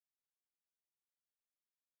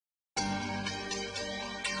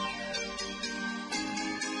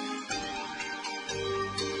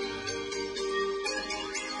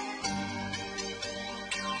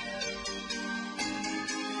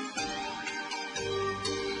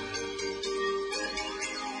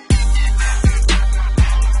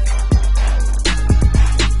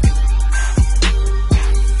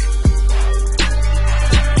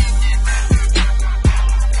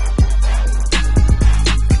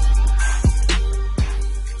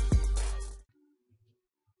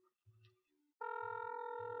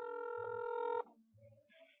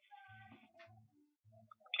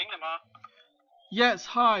Yes,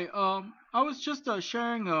 hi. I was just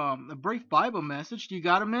sharing a brief Bible message. Do you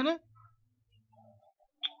got a minute?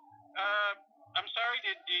 Uh, I'm sorry.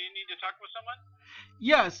 Do you need to talk with someone?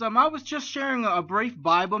 Yes, I was just sharing a brief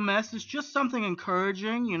Bible message, just something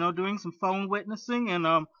encouraging, doing some phone witnessing, and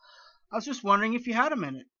I was just wondering if you had a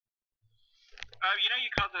minute. You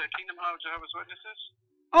called the Kingdom Home of Jehovah's Witnesses?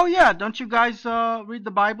 Oh yeah, don't you guys read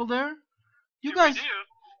the Bible there? You We guys, do.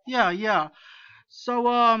 yeah, yeah.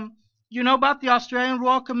 So you know about the Australian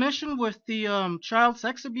Royal Commission with the child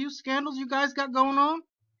sex abuse scandals you guys got going on?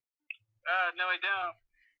 No, I don't.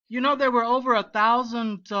 You know there were over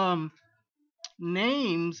 1,000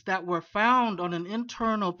 names that were found on an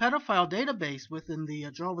internal pedophile database within the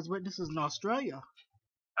Jehovah's Witnesses in Australia.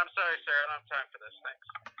 I'm sorry, sir. I don't have time for this. Thanks.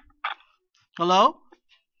 Hello?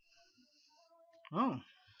 Oh,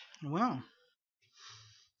 well.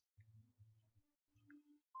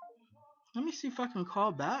 Let me see if I can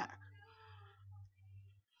call back.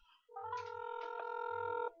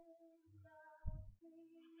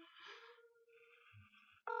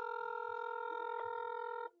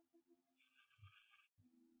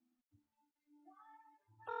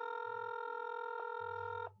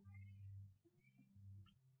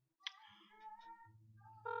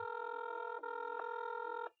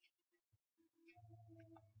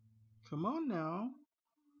 Come on now.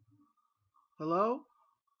 Hello?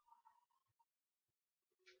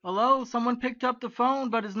 Hello? Someone picked up the phone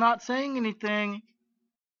but is not saying anything.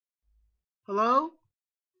 Hello?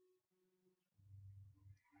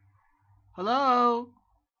 Hello?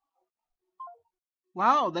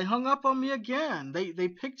 Wow, they hung up on me again. They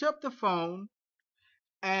picked up the phone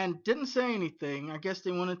and didn't say anything. I guess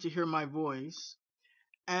they wanted to hear my voice.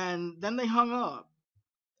 And then they hung up.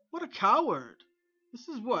 What a coward. This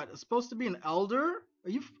is what? Supposed to be an elder? Are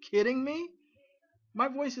you kidding me? My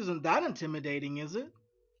voice isn't that intimidating, is it?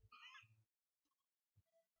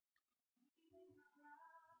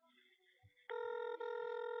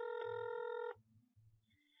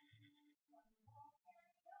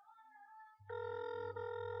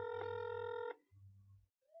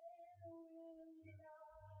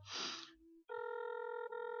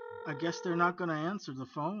 I guess they're not going to answer the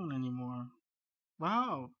phone anymore.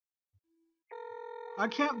 Wow. I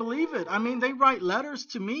can't believe it. I mean, they write letters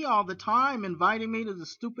to me all the time inviting me to the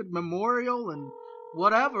stupid memorial and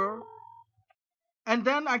whatever. And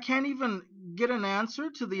then I can't even get an answer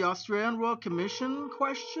to the Australian Royal Commission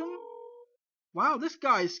question? Wow, this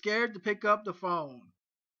guy is scared to pick up the phone.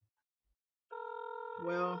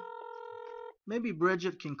 Well, maybe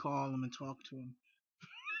Bridget can call him and talk to him.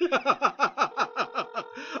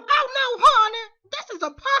 Oh no, honey. This is a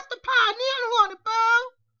pasta pioneer, honey, boo.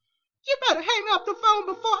 You better hang up the phone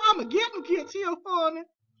before Armageddon gets here, honey.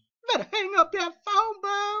 Better hang up that phone,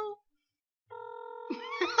 boo.